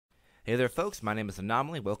Hey there folks, my name is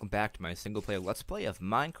Anomaly. Welcome back to my single player let's play of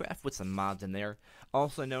Minecraft with some mods in there,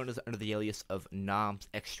 also known as under the alias of Noms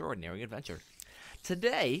Extraordinary Adventure.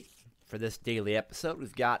 Today, for this daily episode,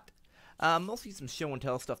 we've got mostly some show and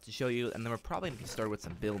tell stuff to show you, and then we're probably going to get started with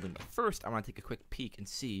some building. But first, I want to take a quick peek and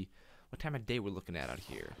see what time of day we're looking at out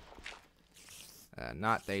here.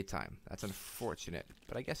 Not daytime. That's unfortunate,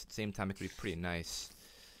 but I guess at the same time it could be pretty nice.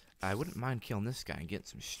 I wouldn't mind killing this guy and getting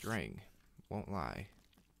some string. Won't lie.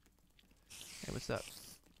 Hey, what's up?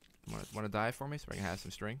 Want to die for me so I can have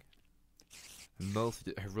some string? I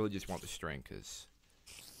really just want the string because,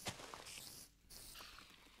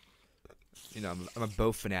 you know, I'm a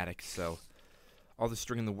bow fanatic, so all the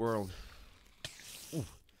string in the world. Ooh.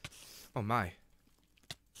 Oh my.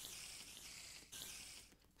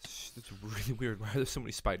 That's really weird. Why are there so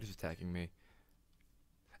many spiders attacking me?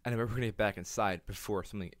 And I'm ever gonna get back inside before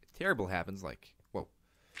something terrible happens, like, whoa,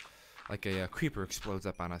 like a creeper explodes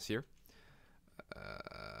up on us here.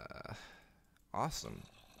 Awesome.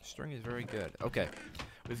 String is very good. Okay,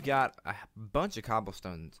 we've got a bunch of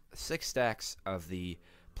cobblestones, 6 stacks of the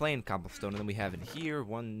plain cobblestone, and then we have in here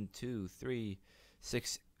 1, 2, 3,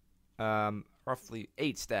 6, roughly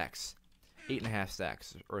 8 stacks, 8.5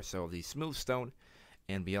 stacks or so of the smooth stone,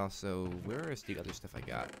 and we also, where is the other stuff I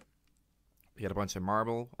got? We got a bunch of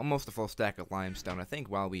marble, almost a full stack of limestone. I think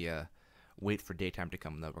while we wait for daytime to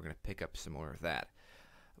come, though, we're gonna pick up some more of that,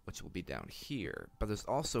 which will be down here. But there's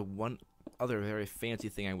also one other very fancy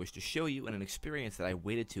thing I wish to show you, and an experience that I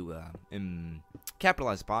waited to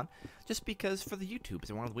capitalize upon, just because for the YouTubes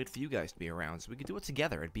I wanted to wait for you guys to be around so we could do it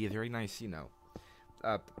together. It'd be a very nice, you know,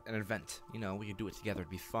 an event. You know, we could do it together.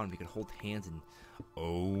 It'd be fun. We could hold hands and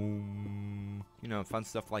you know, fun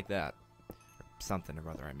stuff like that. Or something or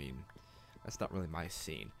other. I mean, that's not really my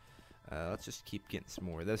scene. Let's just keep getting some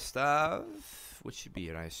more of this stuff, which should be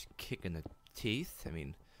a nice kick in the teeth. I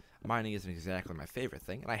mean, mining isn't exactly my favorite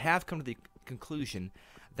thing, and I have come to the conclusion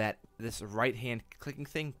that this right-hand clicking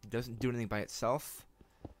thing doesn't do anything by itself,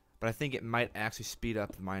 but I think it might actually speed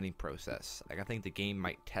up the mining process. Like, I think the game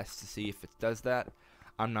might test to see if it does that.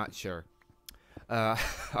 I'm not sure. I'll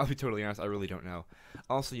be totally honest, I really don't know.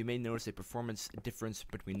 Also, you may notice a performance difference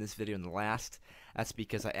between this video and the last. That's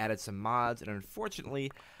because I added some mods, and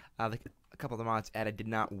unfortunately, a couple of the mods added did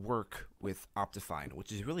not work with Optifine,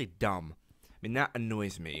 which is really dumb. I mean, that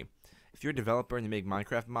annoys me. If you're a developer and you make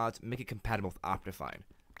Minecraft mods, make it compatible with Optifine.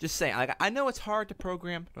 Just saying. Like, I know it's hard to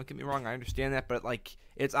program. Don't get me wrong. I understand that. But, like,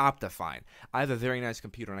 it's Optifine. I have a very nice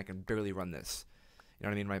computer, and I can barely run this. You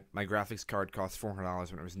know what I mean? My graphics card cost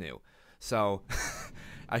 $400 when it was new. So,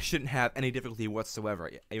 I shouldn't have any difficulty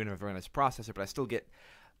whatsoever. Even if I have a very nice processor, but I still get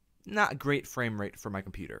not a great frame rate for my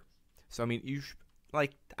computer. So, I mean, I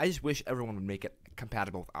just wish everyone would make it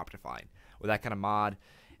compatible with Optifine. With that kind of mod.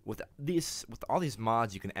 With all these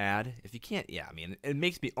mods you can add, if you can't, yeah, I mean, it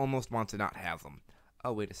makes me almost want to not have them.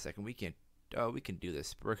 Oh, wait a second, we can do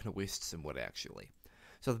this, but we're gonna waste some wood actually.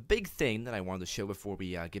 So the big thing that I wanted to show before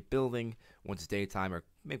we get building, once it's daytime, or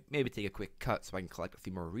maybe take a quick cut so I can collect a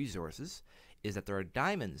few more resources, is that there are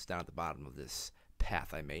diamonds down at the bottom of this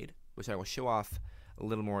path I made, which I will show off a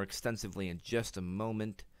little more extensively in just a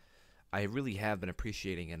moment. I really have been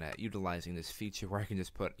appreciating and utilizing this feature where I can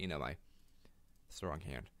just put, you know, it's the wrong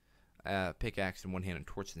hand. Pickaxe in one hand and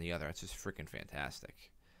torch in the other. It's just freaking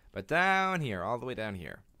fantastic. But down here, all the way down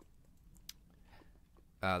here,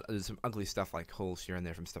 there's some ugly stuff like holes here and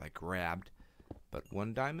there from stuff I grabbed. But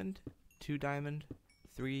 1 diamond, 2 diamond,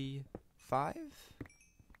 3, 5?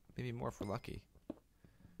 Maybe more if we're lucky.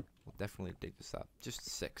 We'll definitely dig this up. Just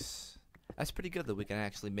 6. That's pretty good that we can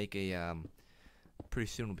actually make a, pretty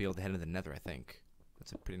soon we'll be able to head into the nether, I think.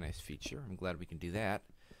 That's a pretty nice feature. I'm glad we can do that.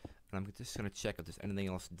 And I'm just going to check if there's anything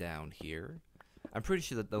else down here. I'm pretty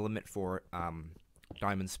sure that the limit for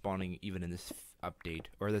diamond spawning, even in this update,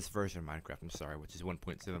 or this version of Minecraft, I'm sorry, which is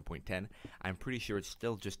 1.7.10, I'm pretty sure it's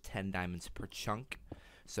still just 10 diamonds per chunk.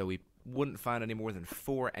 So we wouldn't find any more than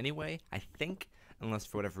 4 anyway, I think, unless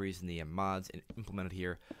for whatever reason the mods implemented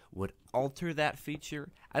here would alter that feature.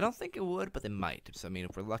 I don't think it would, but they might. So, I mean,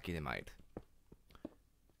 if we're lucky, they might.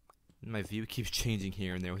 My view keeps changing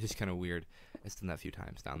here and there, which is kind of weird. It's done that a few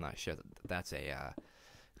times now. I'm not sure that that's a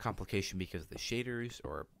complication because of the shaders,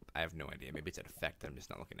 or I have no idea. Maybe it's an effect that I'm just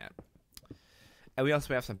not looking at. And we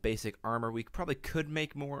also have some basic armor. We probably could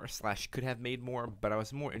make more, / could have made more, but I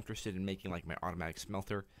was more interested in making like my automatic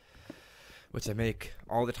smelter, which I make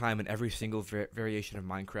all the time in every single variation of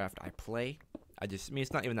Minecraft I play. I mean,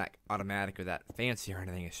 it's not even that automatic or that fancy or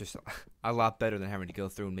anything. It's just a lot better than having to go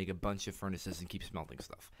through and make a bunch of furnaces and keep smelting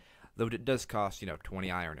stuff. Though it does cost, you know,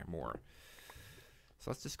 20 iron or more. So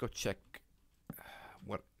let's just go check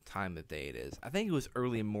what time of day it is. I think it was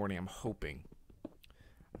early morning. I'm hoping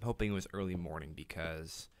it was early morning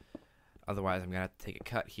because otherwise I'm gonna have to take a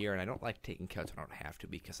cut here, and I don't like taking cuts when I don't have to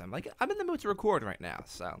because I'm in the mood to record right now.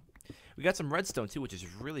 So we got some redstone too, which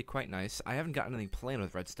is really quite nice. I haven't gotten anything plain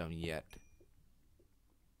with redstone yet.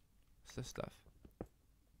 What's this stuff?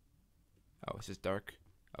 Oh, it's just dark.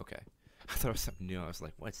 Okay, I thought it was something new. I was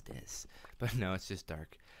like, what's this? But no, it's just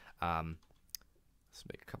dark. Let's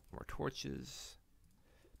make a couple more torches.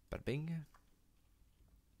 Bada bing.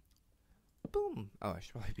 Boom. Oh, I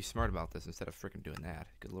should probably be smart about this instead of freaking doing that.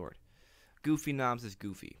 Good lord. Goofy Noms is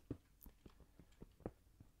goofy.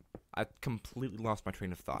 I completely lost my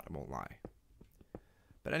train of thought, I won't lie.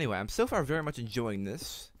 But anyway, I'm so far very much enjoying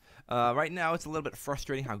this. Right now, it's a little bit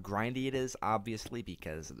frustrating how grindy it is, obviously,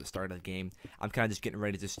 because at the start of the game, I'm kind of just getting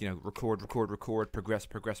ready to just, record, progress.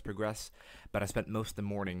 But I spent most of the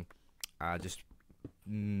morning just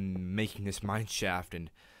making this mine shaft and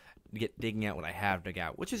digging out what I have dug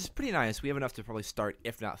out, which is pretty nice. We have enough to probably start,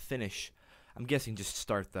 if not finish. I'm guessing just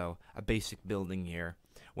start, though, a basic building here.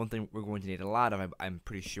 One thing we're going to need a lot of, I'm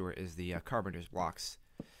pretty sure, is the carpenter's blocks.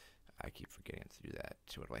 I keep forgetting to do that.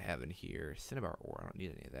 So what do I have in here? Cinnabar ore. I don't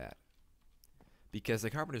need any of that. Because the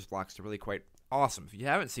carpenter's blocks are really quite awesome. If you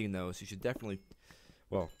haven't seen those, you should definitely,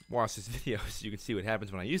 well, watch this video so you can see what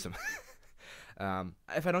happens when I use them.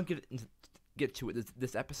 If I don't get to it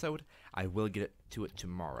this episode, I will get to it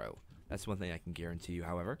tomorrow. That's one thing I can guarantee you,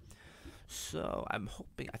 however. So I'm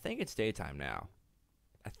hoping, I think it's daytime now.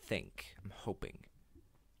 I'm hoping.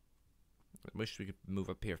 I wish we could move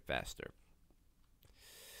up here faster.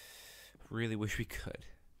 Really wish we could.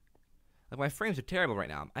 Like, my frames are terrible right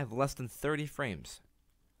now. I have less than 30 frames.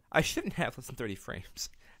 I shouldn't have less than 30 frames.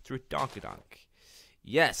 It's redonk-a-donk.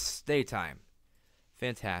 Yes, daytime.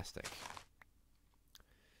 Fantastic.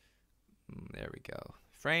 There we go.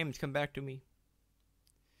 Frames, come back to me.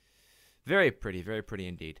 Very pretty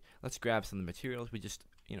indeed. Let's grab some of the materials. We just,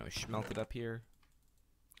 smelted up here.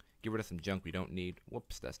 Get rid of some junk we don't need.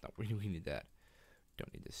 Whoops, that's not, we need that.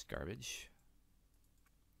 Don't need this garbage.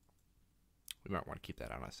 We might want to keep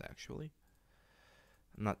that on us, actually.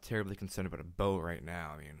 I'm not terribly concerned about a bow right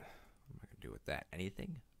now. I mean, what am I going to do with that?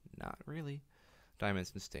 Anything? Not really.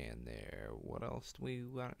 Diamonds can stay in there. What else do we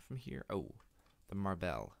want from here? Oh, the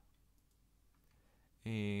marble.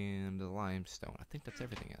 And the limestone. I think that's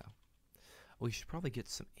everything now. Oh, we should probably get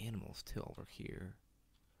some animals, too, over here.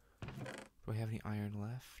 Do I have any iron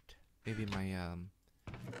left? Maybe my,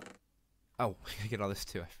 Oh, I get all this,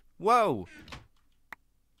 too. Whoa!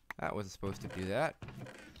 That wasn't supposed to do that.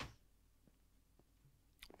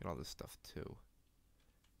 Get all this stuff too.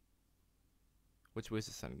 Which way is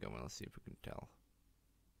the sun going? Let's see if we can tell.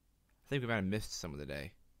 I think we might have missed some of the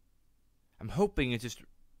day. I'm hoping it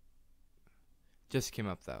just came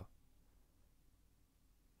up though.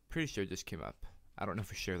 Pretty sure it just came up. I don't know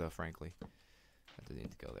for sure though, frankly. That doesn't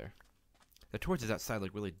need to go there. The torches outside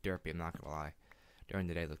look really derpy, I'm not gonna lie. During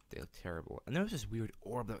the day, they look terrible. And there was this weird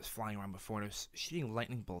orb that was flying around before, and it was shooting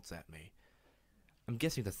lightning bolts at me. I'm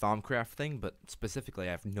guessing the Thaumcraft thing, but specifically,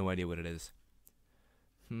 I have no idea what it is.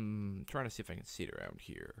 I'm trying to see if I can see it around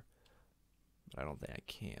here. But I don't think I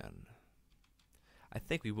can. I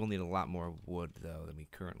think we will need a lot more wood, though, than we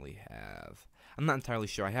currently have. I'm not entirely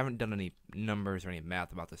sure. I haven't done any numbers or any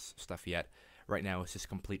math about this stuff yet. Right now, it's just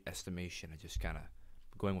complete estimation. I'm just kind of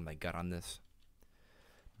going with my gut on this.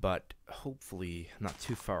 But hopefully, I'm not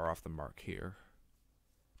too far off the mark here.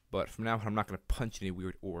 But from now on, I'm not going to punch any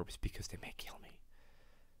weird orbs because they may kill me.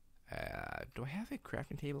 Do I have a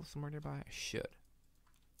crafting table somewhere nearby? I should.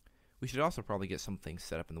 We should also probably get something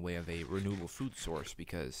set up in the way of a renewable food source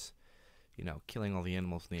because, killing all the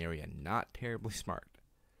animals in the area, not terribly smart.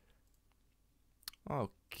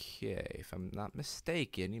 Okay, if I'm not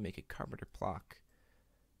mistaken, you make a carpenter block.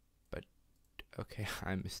 But, okay,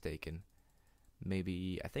 I'm mistaken.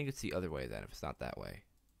 Maybe, I think it's the other way then, if it's not that way.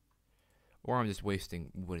 Or I'm just wasting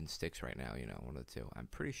wooden sticks right now, one of the two. I'm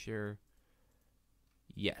pretty sure.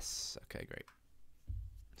 Yes. Okay, great.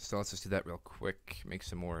 So let's just do that real quick. Make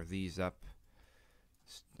some more of these up.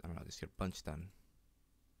 I don't know, just get a bunch done.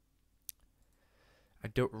 I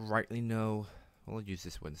don't rightly know. We'll use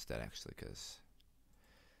this wood instead, actually, because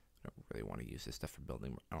I don't really want to use this stuff for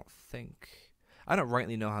building. I don't think. I don't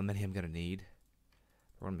rightly know how many I'm going to need.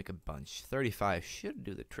 We're going to make a bunch. 35 should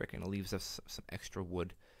do the trick, and it leaves us some extra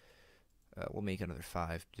wood. We'll make another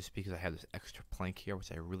 5, just because I have this extra plank here,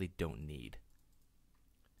 which I really don't need.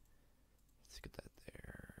 Let's get that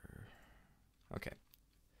there. Okay.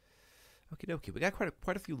 Okie dokie. We got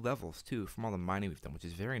quite a few levels, too, from all the mining we've done, which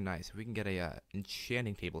is very nice. If we can get a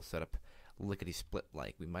enchanting table set up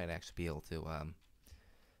lickety-split-like, we might actually be able to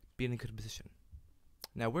be in a good position.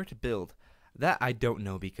 Now, where to build? That I don't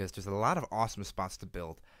know because there's a lot of awesome spots to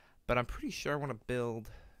build. But I'm pretty sure I want to build...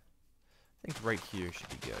 I think right here should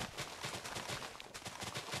be good.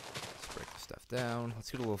 Let's break the stuff down. Let's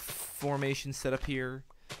get a little formation set up here.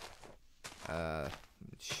 It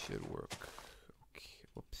should work. Okay,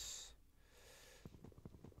 whoops.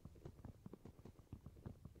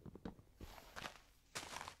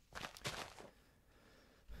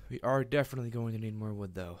 We are definitely going to need more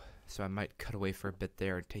wood, though. So I might cut away for a bit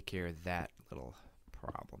there and take care of that little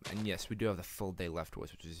problem. And yes, we do have the full day left to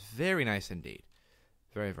us, which is very nice indeed.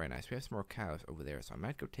 Very, very nice. We have some more cows over there, so I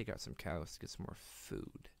might go take out some cows to get some more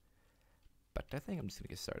food. But I think I'm just going to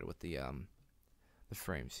get started with the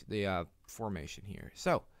frames, the formation here.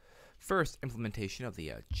 So, first implementation of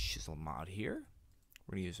the chisel mod here.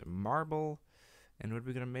 We're going to use marble. And what are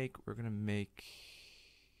we going to make? We're going to make...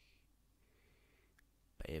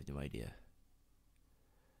 I have no idea.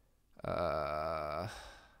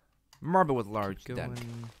 Marble with large dent.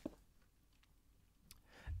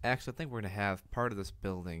 Actually, I think we're going to have part of this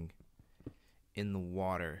building in the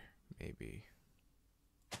water, maybe.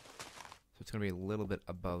 So it's going to be a little bit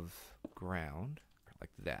above ground, like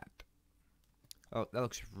that. Oh, that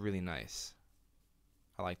looks really nice.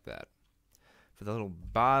 I like that. For the little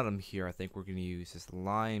bottom here, I think we're going to use this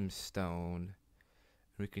limestone.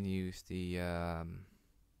 We can use the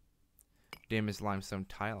damaged limestone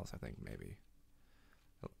tiles, I think, maybe.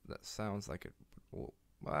 Oh, that sounds like it.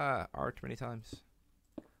 Art many times.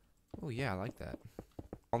 Oh, yeah, I like that.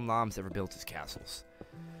 All Noms ever built his castles.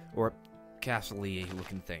 Or castle-y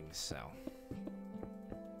looking things, so.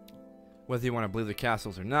 Whether you want to believe the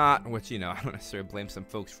castles or not, which, you know, I don't necessarily blame some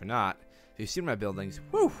folks for not. If you've seen my buildings,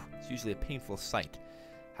 whew, it's usually a painful sight.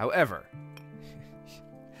 However,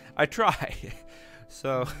 I try.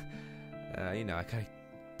 So, you know, I kind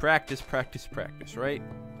of practice, right?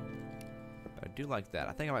 But I do like that.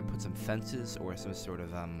 I think I might put some fences or some sort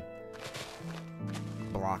of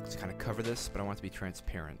blocks to kind of cover this, but I want it to be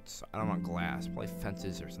transparent. So I don't want glass, probably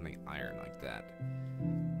fences or something iron like that.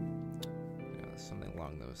 You know, something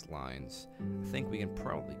along those lines. I think we can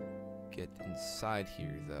probably get inside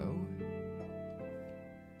here, though.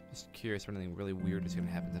 Just curious if anything really weird is going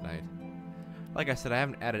to happen tonight. Like I said, I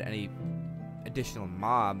haven't added any additional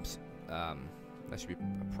mobs. That should be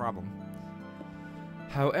a problem.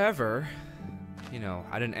 However, you know,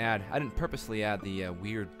 I didn't purposely add the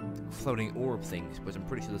weird floating orb things, because I'm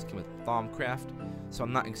pretty sure this came with Thaumcraft, so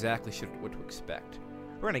I'm not exactly sure what to expect.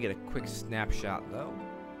 We're gonna get a quick snapshot though.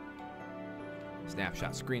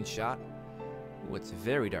 Snapshot, screenshot. Ooh, it's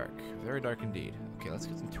very dark indeed. Okay, let's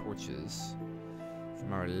get some torches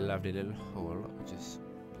from our lovely little hole, which is,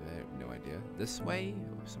 I have no idea. This way,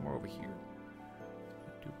 or somewhere over here.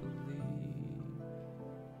 I do believe.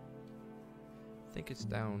 I think it's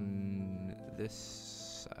down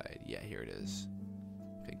this side. Yeah, here it is.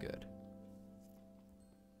 Okay, good.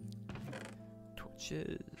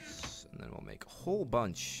 Torches. And then we'll make a whole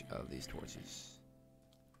bunch of these torches.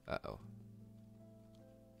 Uh-oh.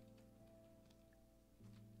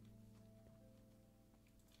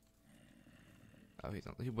 Oh,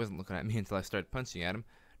 he wasn't looking at me until I started punching at him.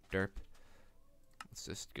 Derp. Let's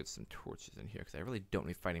just get some torches in here, because I really don't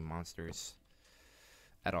need fighting monsters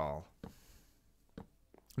at all.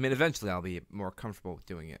 I mean, eventually I'll be more comfortable with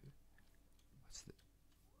doing it. What's the...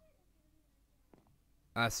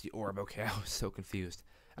 That's the orb. Okay, I was so confused.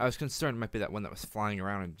 I was concerned it might be that one that was flying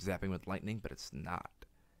around and zapping with lightning, but it's not.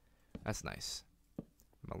 That's nice.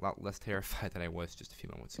 I'm a lot less terrified than I was just a few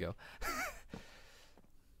moments ago.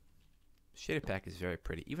 Shaded pack is very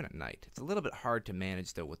pretty, even at night. It's a little bit hard to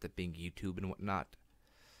manage, though, with it being YouTube and whatnot.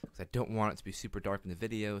 Because I don't want it to be super dark in the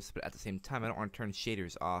videos, but at the same time, I don't want to turn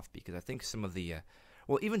shaders off, because I think some of the...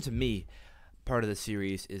 well, even to me, part of the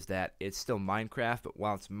series is that it's still Minecraft, but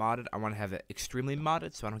while it's modded, I want to have it extremely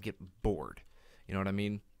modded so I don't get bored. You know what I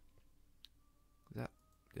mean?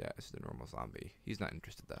 Yeah, this is the normal zombie. He's not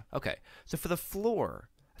interested, though. Okay, so for the floor,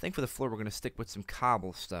 I think for the floor we're going to stick with some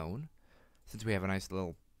cobblestone, since we have a nice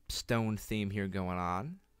little stone theme here going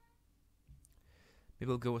on. Maybe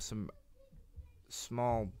we'll go with some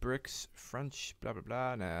small bricks, French, blah, blah,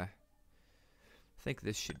 blah. Nah. I think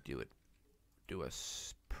this should do it. Do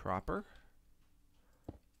us proper.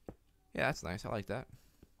 Yeah, that's nice. I like that.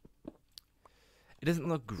 It doesn't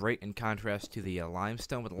look great in contrast to the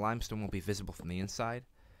limestone, but the limestone won't be visible from the inside,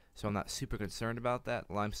 so I'm not super concerned about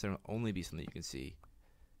that. Limestone will only be something you can see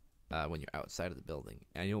when you're outside of the building,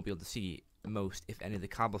 and you won't be able to see most, if any, of the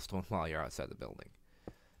cobblestone while you're outside the building.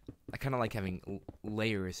 I kind of like having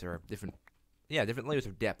layers or different layers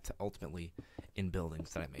of depth ultimately in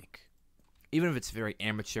buildings that I make, even if it's very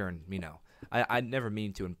amateur and, you know, I never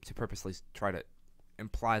mean to purposely try to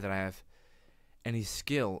imply that I have any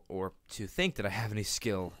skill or to think that I have any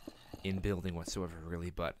skill in building whatsoever, really,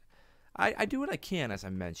 but I do what I can, as I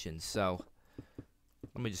mentioned, so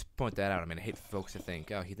let me just point that out. I mean, I hate for folks to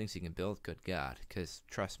think, oh, he thinks he can build? Good God, because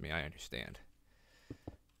trust me, I understand.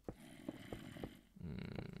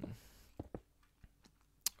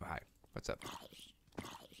 Hi, what's up?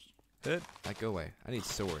 Good. Go away. I need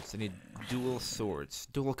swords. I need dual swords.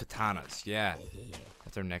 Dual katanas. Yeah.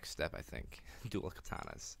 That's our next step, I think. Dual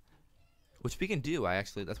katanas. Which we can do.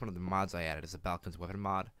 That's one of the mods I added, is a Balkan's weapon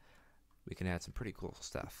mod. We can add some pretty cool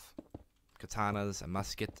stuff. Katanas, a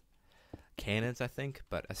musket, cannons, I think.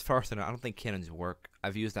 But as far as I know, I don't think cannons work.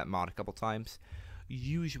 I've used that mod a couple times.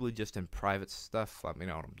 Usually just in private stuff. You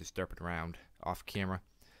know, I'm just derping around off camera.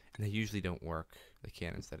 And they usually don't work. The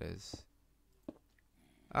cannons, that is.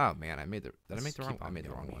 Oh man, I made the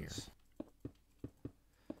wrong ones.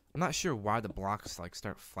 I'm not sure why the blocks like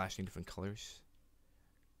start flashing different colors.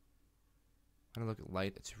 When I look at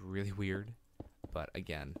light, it's really weird. But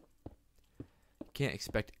again, can't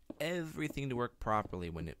expect everything to work properly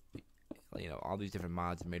when it, you know, all these different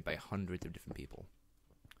mods are made by hundreds of different people.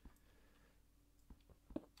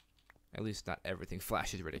 At least not everything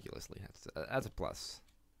flashes ridiculously. That's a plus.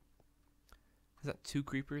 Is that 2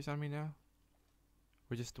 creepers on me now?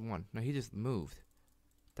 Or just the 1? No, he just moved.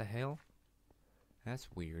 What the hell? That's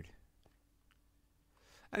weird.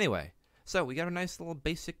 Anyway, so we got a nice little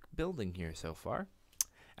basic building here so far.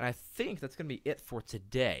 And I think that's going to be it for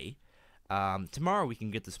today. Tomorrow we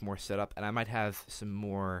can get this more set up, and I might have some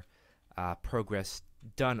more progress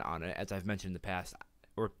done on it, as I've mentioned in the past,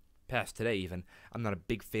 or past today even. I'm not a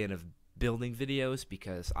big fan of building videos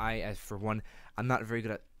because as for one, I'm not very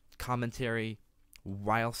good at commentary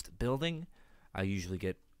whilst building. I usually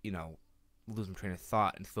get, you know, lose my train of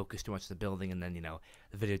thought and focus too much on the building, and then, you know,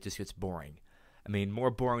 the video just gets boring. I mean, more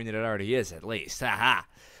boring than it already is, at least. Haha!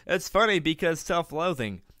 It's funny because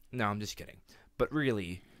self-loathing. No, I'm just kidding. But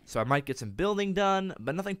really, so I might get some building done,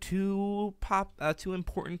 but nothing too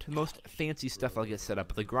important. Most fancy stuff I'll get set up,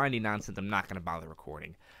 but the grindy nonsense I'm not going to bother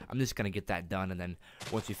recording. I'm just going to get that done, and then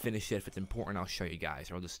once we finish it, if it's important, I'll show you guys,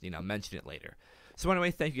 or I'll just, you know, mention it later. So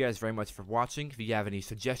anyway, thank you guys very much for watching. If you have any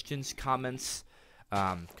suggestions, comments,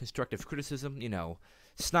 constructive criticism, you know,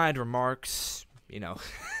 snide remarks, you know,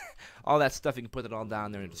 all that stuff, you can put it all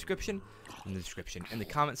down there in the description, in the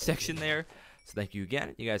comment section there. So thank you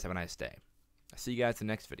again. You guys have a nice day. I'll see you guys in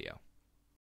the next video.